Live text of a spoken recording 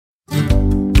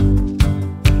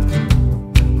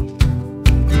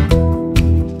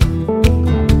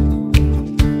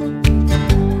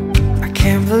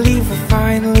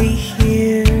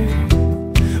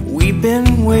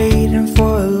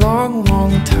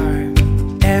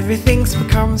everything's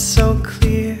become so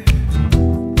clear.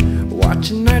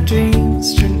 Watching our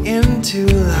dreams turn into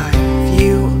life.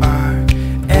 You are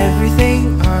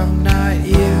everything I'm not.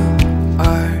 You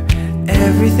are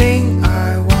everything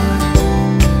I want.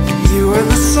 You are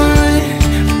the sun,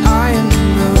 I am the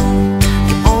moon.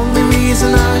 The only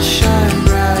reason I shine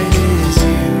bright is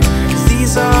you. 'Cause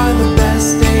these are the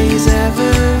best days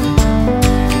ever.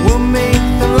 We'll make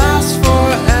them last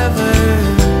forever.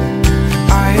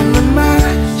 I am the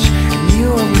match and you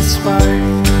are the spark.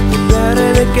 We're better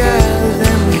together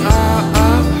than we are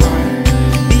apart.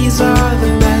 These are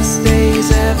the best days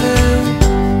ever,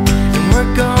 and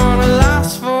we're gonna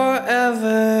last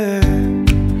forever.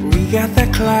 We got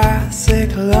that classic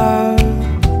love,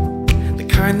 the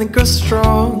kind that grows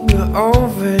stronger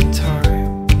over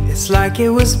time. It's like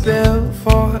it was built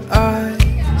for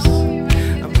us.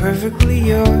 I'm perfectly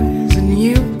yours and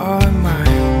you are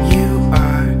mine.